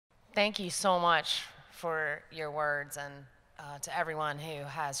Thank you so much for your words, and to everyone who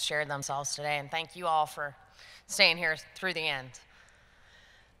has shared themselves today. And thank you all for staying here through the end.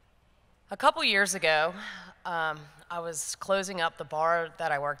 A couple years ago, I was closing up the bar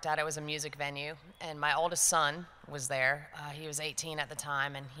that I worked at. It was a music venue, and my oldest son was there. He was 18 at the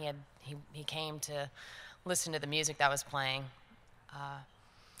time, and he came to listen to the music that was playing.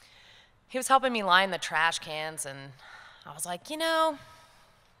 He was helping me line the trash cans, and I was like, you know,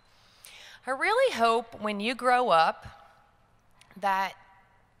 I really hope when you grow up that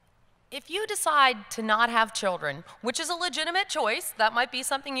if you decide to not have children, which is a legitimate choice, that might be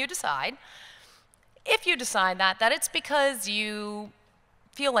something you decide, if you decide that it's because you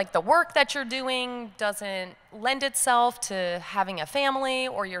feel like the work that you're doing doesn't lend itself to having a family,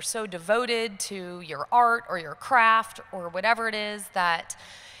 or you're so devoted to your art or your craft or whatever it is that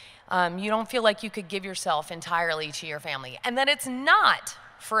you don't feel like you could give yourself entirely to your family. And that it's not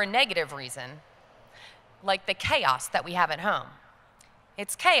for a negative reason, like the chaos that we have at home.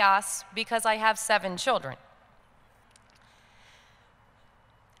 It's chaos because I have 7 children.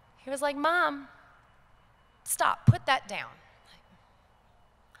 He was like, Mom, stop, put that down.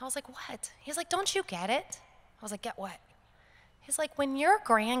 I was like, what? He's like, don't you get it? I was like, get what? He's like, when your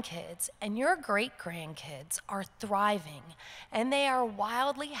grandkids and your great-grandkids are thriving and they are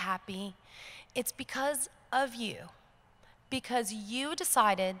wildly happy, it's because of you. Because you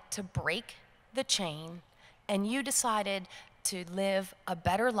decided to break the chain and you decided to live a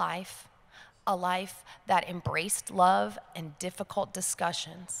better life, a life that embraced love and difficult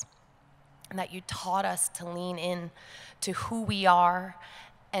discussions, and that you taught us to lean in to who we are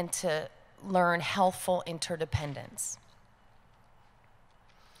and to learn healthful interdependence.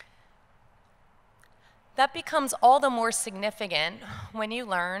 That becomes all the more significant when you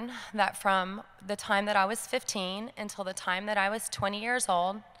learn that from the time that I was 15 until the time that I was 20 years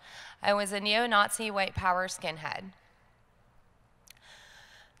old, I was a neo-Nazi white power skinhead.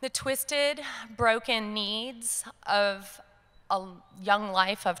 The twisted, broken needs of a young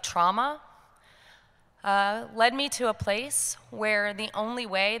life of trauma led me to a place where the only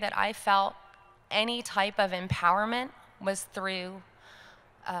way that I felt any type of empowerment was through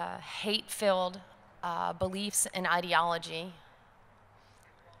hate-filled beliefs and ideology.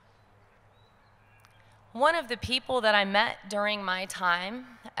 One of the people that I met during my time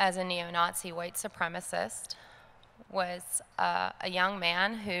as a neo-Nazi white supremacist was a young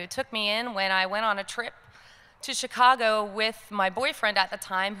man who took me in when I went on a trip to Chicago with my boyfriend at the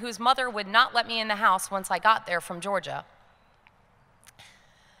time, whose mother would not let me in the house once I got there from Georgia.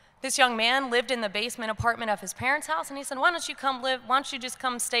 This young man lived in the basement apartment of his parents' house, and he said, why don't you just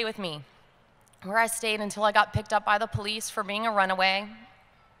come stay with me? Where I stayed until I got picked up by the police for being a runaway,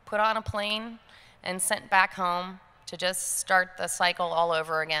 put on a plane, and sent back home to just start the cycle all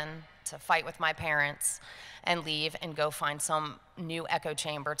over again, to fight with my parents and leave and go find some new echo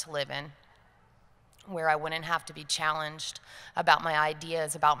chamber to live in, where I wouldn't have to be challenged about my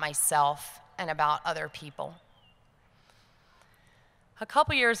ideas, about myself, and about other people. A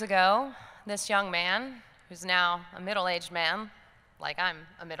couple years ago, this young man, who's now a middle-aged man, like I'm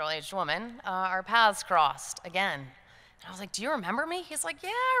a middle-aged woman, our paths crossed again. And I was like, do you remember me? He's like, yeah,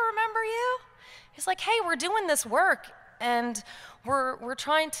 I remember you. He's like, hey, we're doing this work, and we're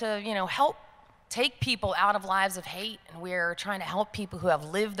trying to, help take people out of lives of hate, and we're trying to help people who have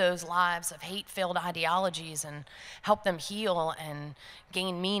lived those lives of hate-filled ideologies and help them heal and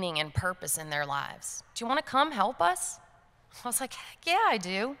gain meaning and purpose in their lives. Do you want to come help us? I was like, heck yeah, I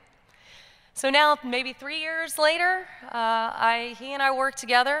do. So now, maybe 3 years later, he and I work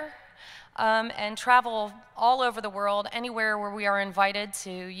together and travel all over the world, anywhere where we are invited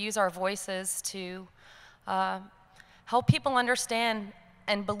to use our voices to help people understand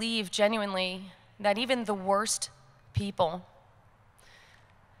and believe genuinely that even the worst people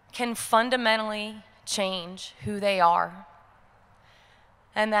can fundamentally change who they are,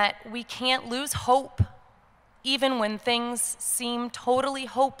 and that we can't lose hope even when things seem totally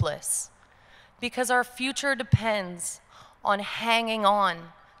hopeless, because our future depends on hanging on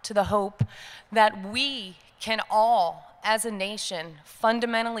to the hope that we can all, as a nation,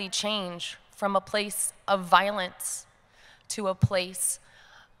 fundamentally change from a place of violence to a place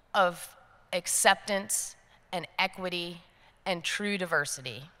of acceptance and equity and true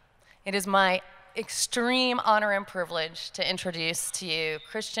diversity. It is my extreme honor and privilege to introduce to you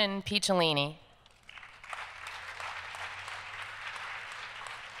Christian Picciolini.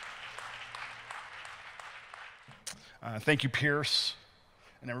 Thank you, Pierce,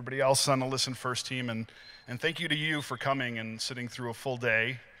 and everybody else on the Listen First team, and thank you to you for coming and sitting through a full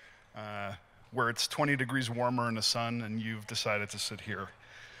day where it's 20 degrees warmer in the sun and you've decided to sit here.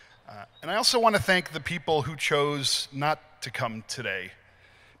 And I also want to thank the people who chose not to come today,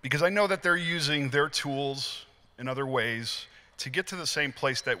 because I know that they're using their tools in other ways to get to the same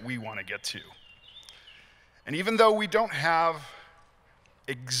place that we want to get to. And even though we don't have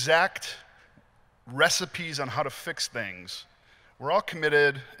exact recipes on how to fix things, we're all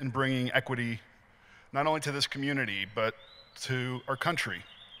committed in bringing equity not only to this community, but to our country.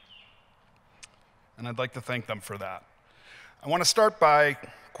 And I'd like to thank them for that. I want to start by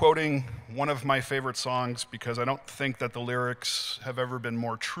quoting one of my favorite songs, because I don't think that the lyrics have ever been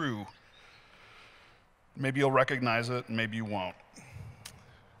more true. Maybe you'll recognize it, and maybe you won't.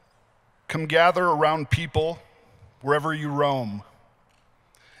 Come gather around people wherever you roam,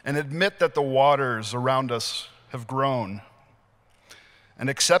 and admit that the waters around us have grown, and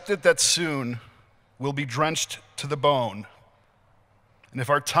accept it that soon we'll be drenched to the bone. And if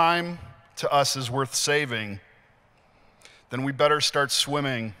our time to us is worth saving, then we better start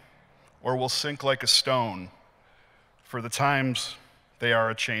swimming, or we'll sink like a stone, for the times they are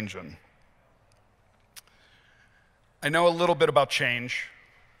a-changin'. I know a little bit about change.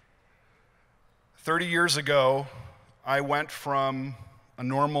 30 years ago, I went from a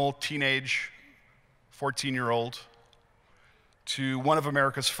normal teenage 14-year-old to one of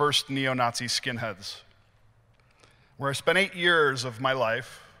America's first neo-Nazi skinheads, where I spent 8 years of my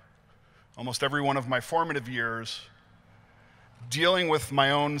life, almost every one of my formative years, dealing with my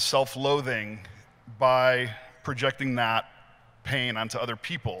own self-loathing by projecting that pain onto other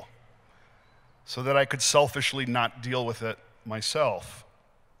people so that I could selfishly not deal with it myself.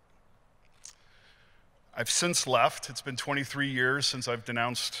 I've since left. It's been 23 years since I've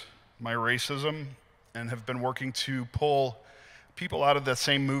denounced my racism and have been working to pull people out of the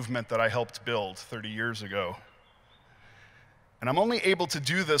same movement that I helped build 30 years ago. And I'm only able to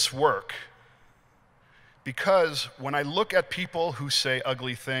do this work because when I look at people who say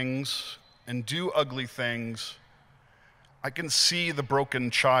ugly things and do ugly things, I can see the broken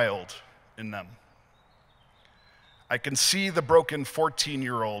child in them. I can see the broken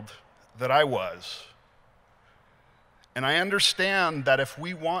 14-year-old that I was. And I understand that if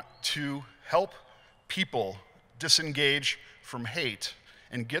we want to help people disengage from hate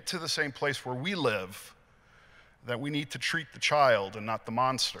and get to the same place where we live, that we need to treat the child and not the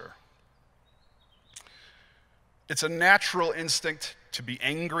monster. It's a natural instinct to be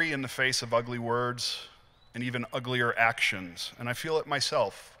angry in the face of ugly words and even uglier actions, and I feel it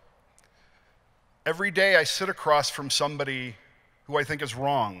myself. Every day I sit across from somebody who I think is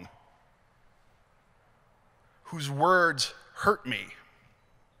wrong, whose words hurt me,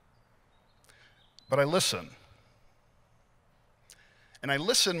 but I listen. And I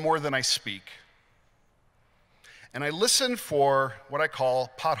listen more than I speak. And I listen for what I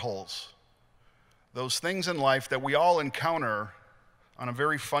call potholes, those things in life that we all encounter on a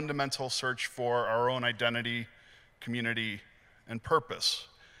very fundamental search for our own identity, community, and purpose.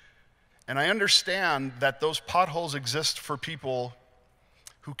 And I understand that those potholes exist for people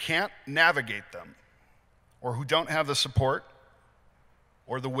who can't navigate them, or who don't have the support,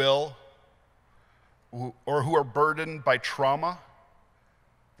 or the will, or who are burdened by trauma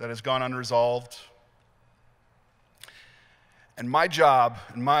that has gone unresolved. And my job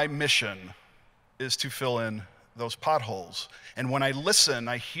and my mission is to fill in those potholes. And when I listen,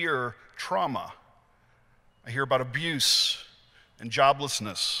 I hear trauma. I hear about abuse and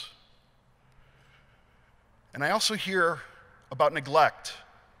joblessness. And I also hear about neglect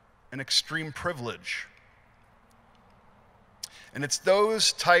and extreme privilege. And it's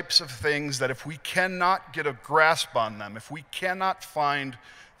those types of things that if we cannot get a grasp on them, if we cannot find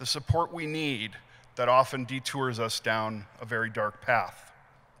the support we need, that often detours us down a very dark path.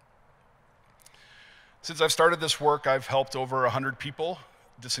 Since I've started this work, I've helped over 100 people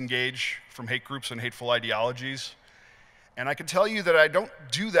disengage from hate groups and hateful ideologies. And I can tell you that I don't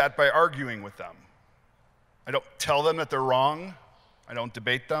do that by arguing with them. I don't tell them that they're wrong. I don't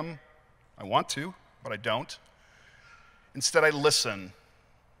debate them. I want to, but I don't. Instead, I listen.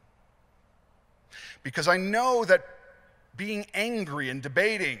 Because I know that being angry and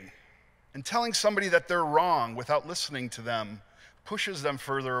debating and telling somebody that they're wrong without listening to them pushes them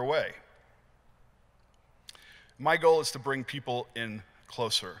further away. My goal is to bring people in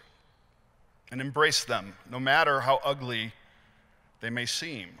closer and embrace them, no matter how ugly they may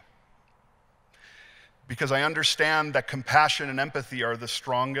seem. Because I understand that compassion and empathy are the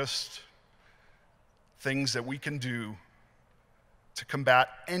strongest things that we can do to combat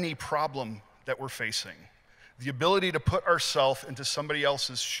any problem that we're facing. The ability to put ourselves into somebody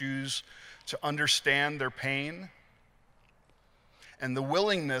else's shoes, to understand their pain, and the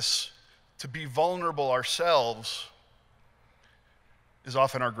willingness to be vulnerable ourselves is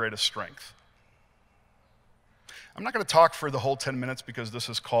often our greatest strength. I'm not going to talk for the whole 10 minutes because this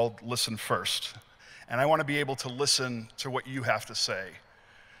is called Listen First, and I want to be able to listen to what you have to say.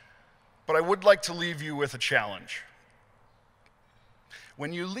 But I would like to leave you with a challenge.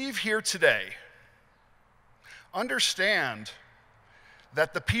 When you leave here today, understand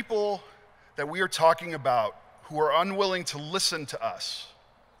that the people that we are talking about who are unwilling to listen to us,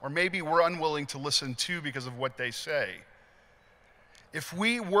 or maybe we're unwilling to listen to because of what they say, if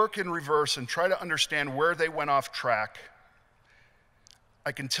we work in reverse and try to understand where they went off track,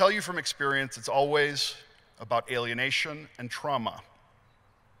 I can tell you from experience it's always about alienation and trauma.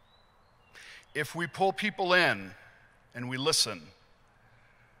 If we pull people in and we listen,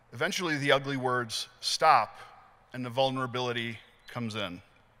 eventually the ugly words stop and the vulnerability comes in.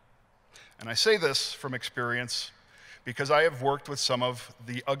 And I say this from experience because I have worked with some of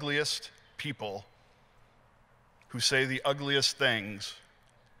the ugliest people who say the ugliest things,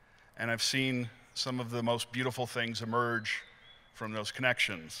 and I've seen some of the most beautiful things emerge from those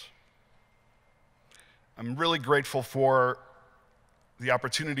connections. I'm really grateful for the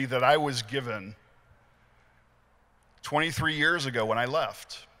opportunity that I was given 23 years ago when I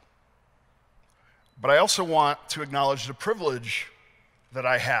left. But I also want to acknowledge the privilege that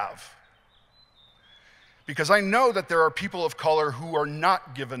I have, because I know that there are people of color who are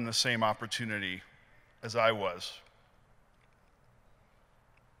not given the same opportunity as I was.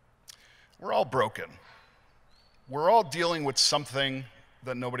 We're all broken. We're all dealing with something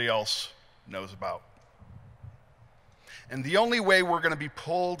that nobody else knows about. And the only way we're going to be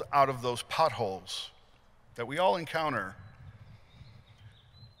pulled out of those potholes that we all encounter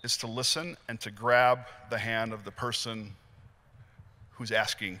is to listen and to grab the hand of the person who's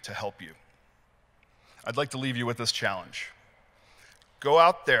asking to help you. I'd like to leave you with this challenge. Go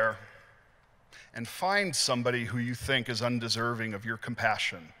out there and find somebody who you think is undeserving of your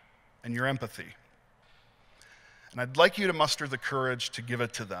compassion and your empathy. And I'd like you to muster the courage to give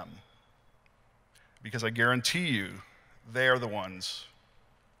it to them, because I guarantee you they are the ones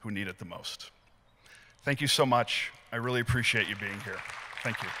who need it the most. Thank you so much. I really appreciate you being here.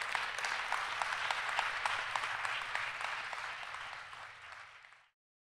 Thank you.